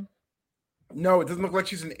alien? No, it doesn't look like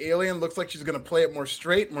she's an alien. Looks like she's going to play it more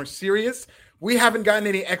straight, more serious. We haven't gotten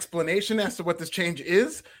any explanation as to what this change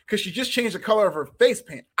is, because she just changed the color of her face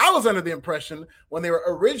paint. I was under the impression when they were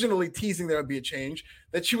originally teasing there would be a change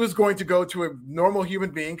that she was going to go to a normal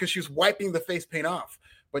human being because she was wiping the face paint off,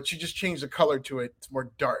 but she just changed the color to it. It's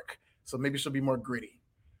more dark. So maybe she'll be more gritty.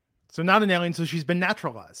 So not an alien. So she's been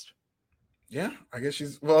naturalized. Yeah, I guess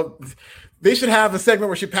they should have a segment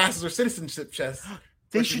where she passes her citizenship test.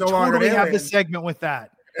 They should totally have this segment with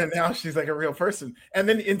that. And now she's like a real person. And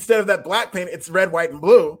then instead of that black paint, it's red, white, and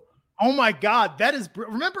blue. Oh my God. That is,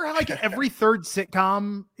 remember how like every third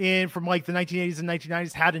sitcom from like the 1980s and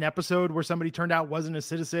 1990s had an episode where somebody turned out wasn't a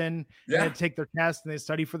citizen and had to take their test and they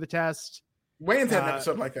study for the test. Wayne's had an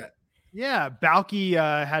episode like that. Yeah. Balky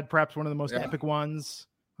had perhaps one of the most epic ones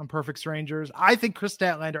on Perfect Strangers. I think Chris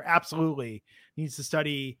Statlander absolutely needs to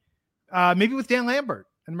study maybe with Dan Lambert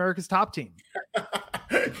and America's Top Team.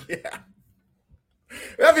 Yeah.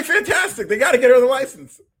 That'd be fantastic. They got to get her the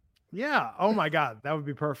license. Yeah. Oh my God. That would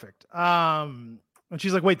be perfect. And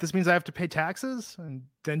she's like, wait, this means I have to pay taxes? And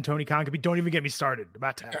then Tony Khan could be, don't even get me started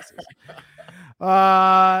about taxes.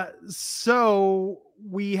 So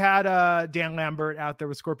we had Dan Lambert out there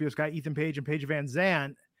with Scorpio Sky, Ethan Page, and Paige Van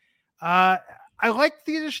Zandt. I liked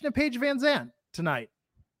the addition of Paige Van Zandt tonight.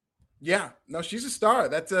 Yeah, no, she's a star.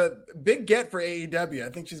 That's a big get for AEW. I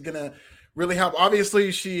think she's gonna really help.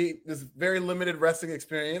 Obviously, she has very limited wrestling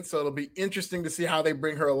experience, so it'll be interesting to see how they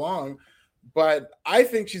bring her along. But I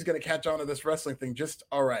think she's gonna catch on to this wrestling thing just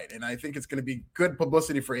all right, and I think it's gonna be good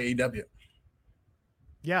publicity for AEW.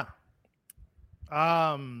 Yeah.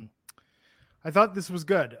 I thought this was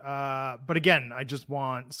good. But again, I just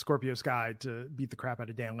want Scorpio Sky to beat the crap out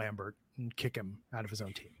of Dan Lambert and kick him out of his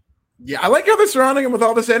own team. Yeah, I like how they're surrounding him with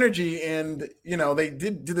all this energy, and they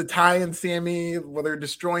did do the Ty and Sammy where they're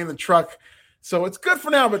destroying the truck, so it's good for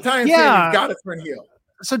now. But Ty and Sammy's got to turn heel.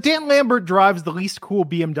 So Dan Lambert drives the least cool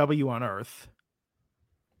BMW on earth,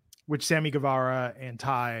 which Sammy Guevara and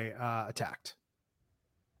Ty attacked.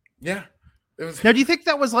 Yeah. Now, do you think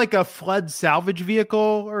that was like a flood salvage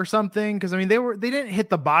vehicle or something? Because I mean, they didn't hit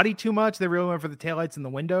the body too much. They really went for the taillights and the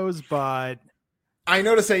windows, but. I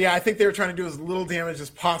noticed that, I think they were trying to do as little damage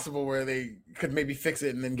as possible where they could maybe fix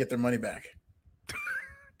it and then get their money back.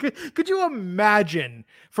 Could you imagine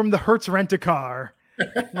from the Hertz Rent-A-Car?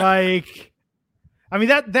 Like, I mean,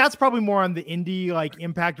 that's probably more on the indie, like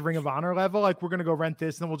Impact Ring of Honor level. Like, we're going to go rent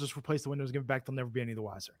this and then we'll just replace the windows and give it back. They'll never be any the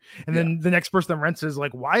wiser. And then the next person that rents it is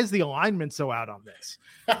like, why is the alignment so out on this?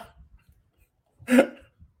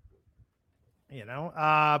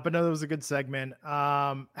 But no, that was a good segment.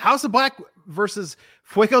 House of Black versus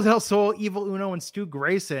Fuego del Sol, Evil Uno, and Stu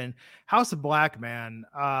Grayson. House of Black, man,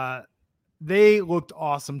 they looked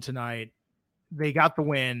awesome tonight. They got the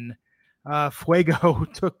win. Fuego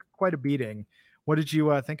took quite a beating. What did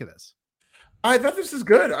you think of this? I thought this was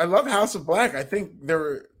good. I love House of Black. I think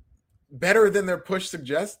they're better than their push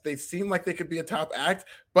suggests. They seem like they could be a top act.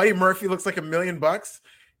 Buddy Murphy looks like $1 million.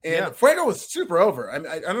 And Fuego was super over. I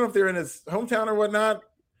don't know if they're in his hometown or whatnot.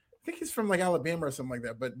 I think he's from like Alabama or something like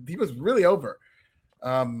that, but he was really over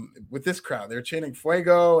with this crowd. They're chanting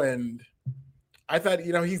Fuego, and I thought,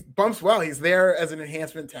 he bumps well. He's there as an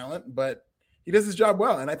enhancement talent, but he does his job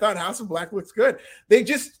well. And I thought House of Black looks good. They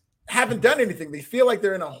just haven't done anything. They feel like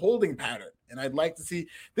they're in a holding pattern. And I'd like to see,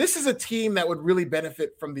 this is a team that would really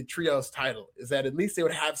benefit from the trios title, is that at least they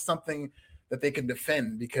would have something that they can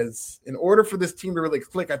defend, because in order for this team to really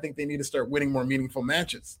click, I think they need to start winning more meaningful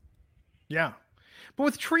matches. Yeah. But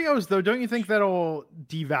with trios, though, don't you think that'll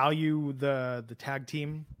devalue the tag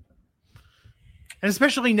team? And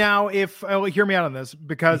especially now, hear me out on this,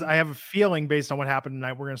 because I have a feeling based on what happened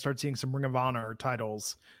tonight, we're going to start seeing some Ring of Honor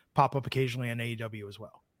titles pop up occasionally in AEW as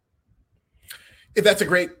well. That's a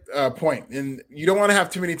great point. And you don't want to have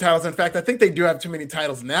too many titles. In fact, I think they do have too many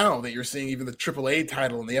titles now that you're seeing, even the AAA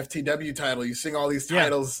title and the FTW title. You're seeing all these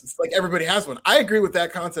titles. It's like everybody has one. I agree with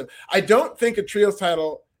that concept. I don't think a trios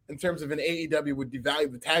title in terms of an AEW would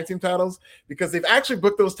devalue the tag team titles, because they've actually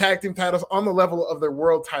booked those tag team titles on the level of their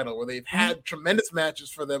world title, where they've had tremendous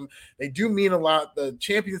matches for them. They do mean a lot. The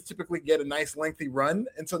champions typically get a nice lengthy run.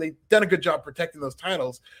 And so they've done a good job protecting those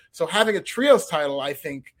titles. So having a trios title, I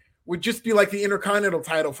think, would just be like the Intercontinental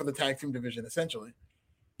title for the tag team division, essentially.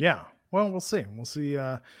 Yeah. Well, we'll see. We'll see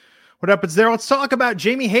what happens there. Let's talk about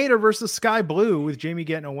Jamie Hayter versus Sky Blue, with Jamie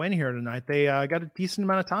getting a win here tonight. They got a decent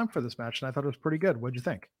amount of time for this match, and I thought it was pretty good. What'd you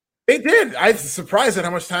think? They did. I was surprised at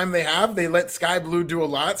how much time they have. They let Sky Blue do a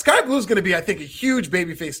lot. Sky Blue is going to be, I think, a huge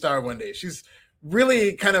babyface star one day. She's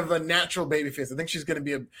really kind of a natural babyface. I think she's going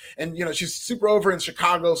to be she's super over in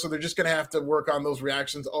Chicago, so they're just going to have to work on those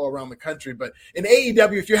reactions all around the country. But in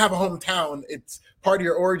AEW, if you have a hometown, it's part of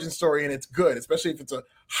your origin story, and it's good, especially if it's a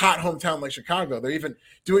hot hometown like Chicago. They're even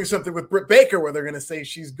doing something with Britt Baker where they're going to say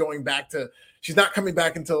she's not coming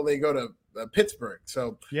back until they go to Pittsburgh.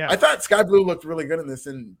 So I thought Sky Blue looked really good in this,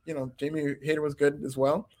 and Jamie Hayter was good as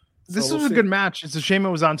well. This was a good match. It's a shame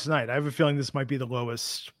it was on tonight. I have a feeling this might be the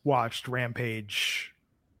lowest watched Rampage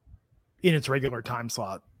in its regular time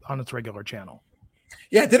slot on its regular channel.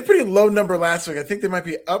 Yeah, it did a pretty low number last week. I think they might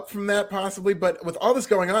be up from that possibly, but with all this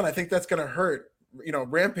going on, I think that's going to hurt,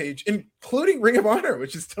 Rampage, including Ring of Honor,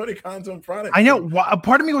 which is Tony Khan's own product. I know. A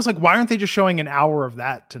part of me was like, why aren't they just showing an hour of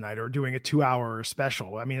that tonight, or doing a 2-hour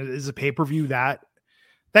special? I mean, is a pay-per-view that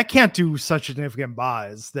can't do such significant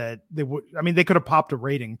buys that they would. I mean, they could have popped a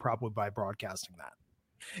rating probably by broadcasting that.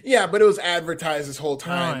 Yeah, but it was advertised this whole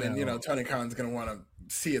time, and Tony Khan's going to want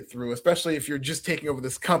to see it through, especially if you're just taking over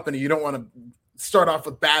this company. You don't want to start off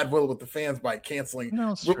with bad will with the fans by canceling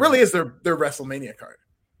what really is their WrestleMania card.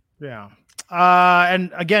 Yeah,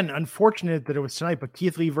 and again, unfortunate that it was tonight, but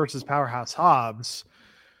Keith Lee versus Powerhouse Hobbs.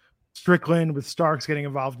 Strickland with Starks getting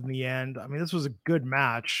involved in the end. I mean, this was a good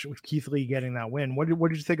match with Keith Lee getting that win. What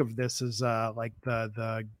did you think of this as like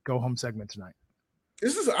the go home segment tonight?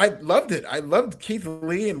 I loved it. I loved Keith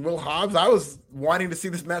Lee and Will Hobbs. I was wanting to see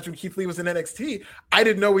this match when Keith Lee was in NXT. I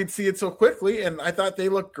didn't know we'd see it so quickly, and I thought they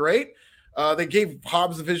looked great. They gave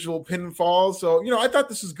Hobbs a visual pinfall. So, I thought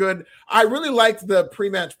this was good. I really liked the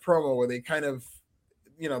pre-match promo where they kind of,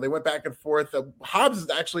 they went back and forth. Hobbs is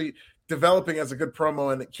actually developing as a good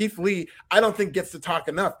promo, and Keith Lee, I don't think gets to talk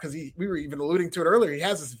enough because we were even alluding to it earlier. He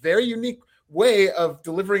has this very unique way of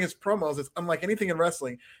delivering his promos. It's unlike anything in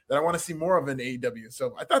wrestling that I want to see more of in AEW.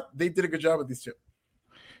 So I thought they did a good job with these two.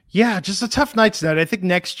 Yeah, just a tough night tonight. I think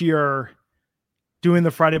next year, doing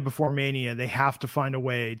the Friday before Mania, they have to find a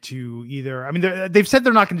way to either, I mean, they've said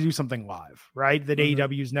they're not going to do something live, right? That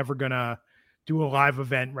AEW is never going to do a live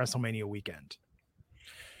event WrestleMania weekend.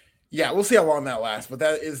 Yeah, we'll see how long that lasts, but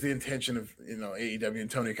that is the intention of, AEW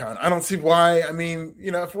and Tony Khan. I don't see why. I mean,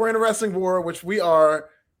 if we're in a wrestling war, which we are,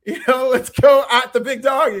 let's go at the big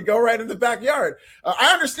dog. You go right in the backyard.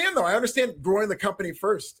 I understand, though. I understand growing the company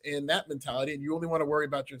first in that mentality, and you only want to worry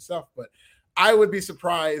about yourself. But I would be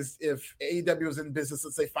surprised if AEW was in business,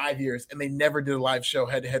 let's say 5 years, and they never did a live show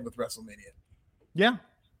head-to-head with WrestleMania. Yeah.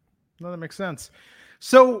 No, that makes sense.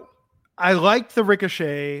 So I liked the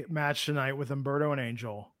Ricochet match tonight with Humberto and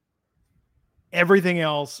Angel. Everything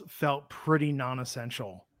else felt pretty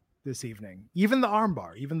non-essential this evening. Even the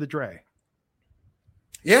armbar, even the Dre.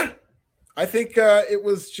 Yeah, I think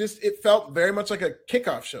it felt very much like a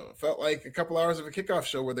kickoff show. It felt like a couple hours of a kickoff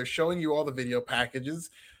show where they're showing you all the video packages.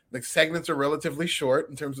 The segments are relatively short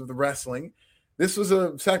in terms of the wrestling. This was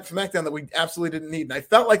a SmackDown that we absolutely didn't need. And I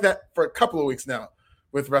felt like that for a couple of weeks now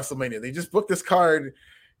with WrestleMania. They just booked this card.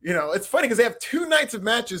 It's funny because they have 2 nights of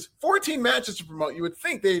matches, 14 matches to promote. You would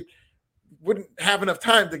think they wouldn't have enough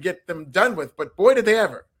time to get them done with, but boy, did they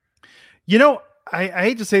ever. I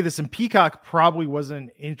hate to say this, and Peacock probably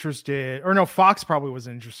wasn't interested, or no, Fox probably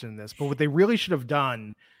wasn't interested in this, but what they really should have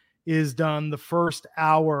done is done the first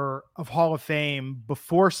hour of Hall of Fame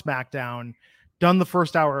before SmackDown, done the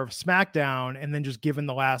first hour of SmackDown, and then just given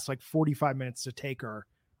the last 45 minutes to Taker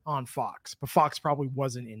on Fox. But Fox probably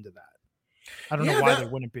wasn't into that. I don't know why they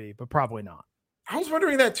wouldn't be, but probably not. I was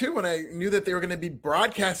wondering that too when I knew that they were going to be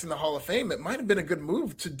broadcasting the Hall of Fame. It might have been a good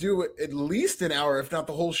move to do it at least an hour, if not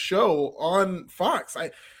the whole show, on Fox.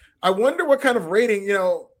 I wonder what kind of rating,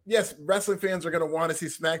 yes, wrestling fans are going to want to see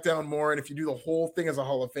SmackDown more. And if you do the whole thing as a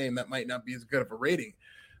Hall of Fame, that might not be as good of a rating.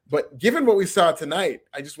 But given what we saw tonight,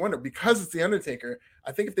 I just wonder, because it's The Undertaker,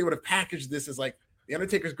 I think if they would have packaged this as like The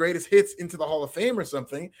Undertaker's greatest hits into the Hall of Fame or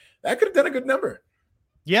something, that could have done a good number.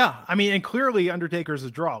 Yeah, I mean, and clearly Undertaker's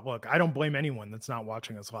a draw. Look, I don't blame anyone that's not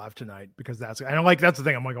watching us live tonight because that's the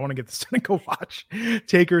thing. I'm like, I want to get this done and go watch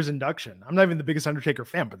Taker's induction. I'm not even the biggest Undertaker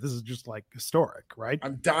fan, but this is just historic, right?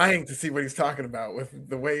 I'm dying to see what he's talking about with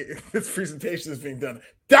the way this presentation is being done.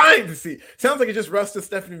 Dying to see. Sounds like it just rusted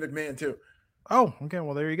Stephanie McMahon too. Oh, okay.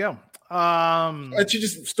 Well, there you go. And she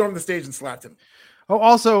just stormed the stage and slapped him. Oh,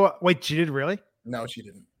 also, wait, she did really? No, she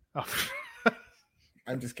didn't. Oh.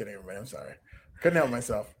 I'm just kidding, everybody. I'm sorry. Couldn't help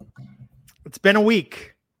myself. It's been a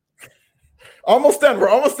week. Almost done. We're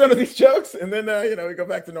almost done with these jokes, and then we go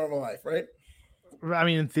back to normal life, right? I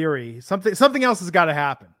mean, in theory, something else has got to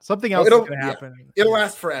happen. Something else is going to happen. Yeah. It'll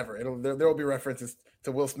last forever. There will be references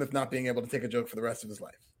to Will Smith not being able to take a joke for the rest of his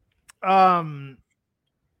life.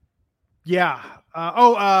 Yeah.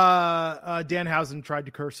 Danhausen tried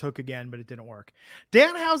to curse Hook again, but it didn't work.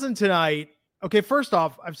 Danhausen tonight. Okay, first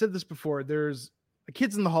off, I've said this before. There's a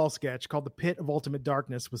Kids in the Hall sketch called The Pit of Ultimate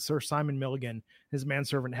Darkness with Sir Simon Milligan, his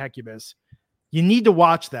manservant Hecubus. You need to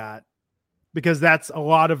watch that because that's a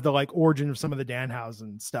lot of the origin of some of the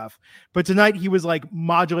Danhausen stuff. But tonight he was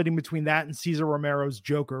modulating between that and Cesar Romero's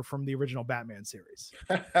Joker from the original Batman series.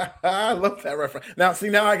 I love that reference.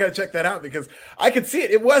 Now I got to check that out because I could see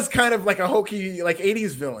it. It was kind of like a hokey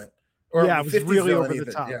 80s villain. Yeah, it was really over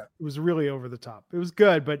the top. Yeah. It was really over the top. It was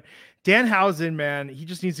good, but Danhausen, man, he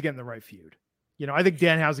just needs to get in the right feud. I think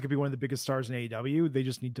Danhausen could be one of the biggest stars in AEW. They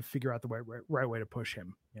just need to figure out the right way to push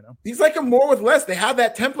him. He's like a more with less. They have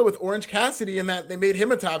that template with Orange Cassidy in that they made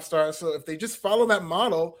him a top star. So if they just follow that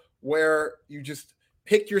model where you just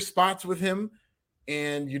pick your spots with him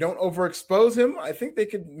and you don't overexpose him, I think they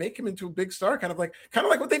could make him into a big star, kind of like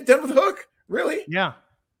what they've done with Hook. Really? Yeah.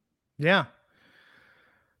 Yeah.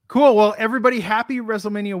 Cool. Well, everybody, happy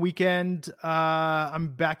WrestleMania weekend. I'm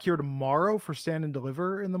back here tomorrow for Stand and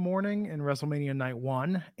Deliver in the morning and WrestleMania Night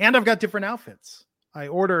 1. And I've got different outfits. I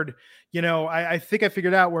ordered, I think I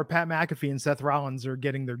figured out where Pat McAfee and Seth Rollins are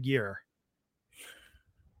getting their gear.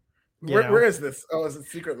 Where is this? Oh, is it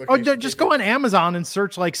secret location? Oh, just go on Amazon and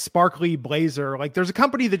search sparkly blazer. There's a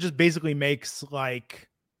company that just basically makes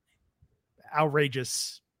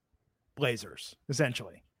outrageous blazers,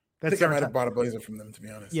 essentially. I think I might have bought a blazer from them, to be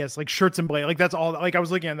honest. Yes, like shirts and blazer. Like that's all. Like I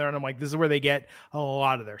was looking at there and I'm like, this is where they get a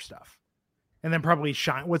lot of their stuff. And then probably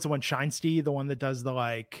Shine. What's the one? Shinesty, the one that does the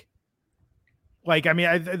like I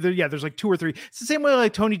mean, there's like 2 or 3. It's the same way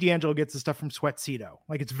like Tony D'Angelo gets the stuff from Sweatcedo.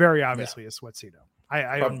 Like it's very obviously a Sweatcedo.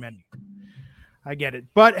 I own many. I get it.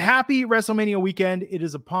 But happy WrestleMania weekend. It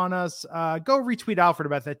is upon us. Go retweet Alfred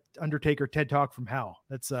about that Undertaker TED Talk from hell.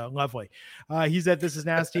 That's lovely. He's at This Is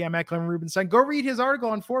Nasty. I'm at Glenn Rubenstein. Go read his article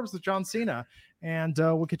on Forbes with John Cena. And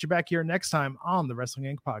we'll get you back here next time on the Wrestling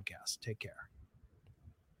Inc. podcast. Take care.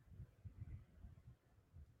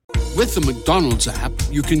 With the McDonald's app,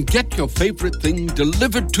 you can get your favorite thing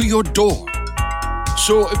delivered to your door.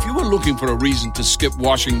 So if you were looking for a reason to skip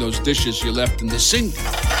washing those dishes you left in the sink,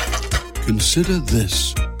 consider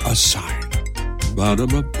this a sign.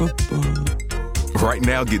 Ba-da-ba-ba-ba. Right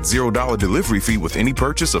now, get $0 delivery fee with any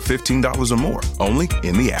purchase of $15 or more, only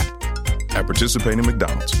in the app. At participating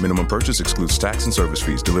McDonald's, minimum purchase excludes tax and service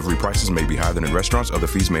fees. Delivery prices may be higher than in restaurants. Other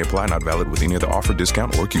fees may apply, not valid with any other offer,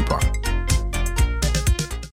 discount, or coupon.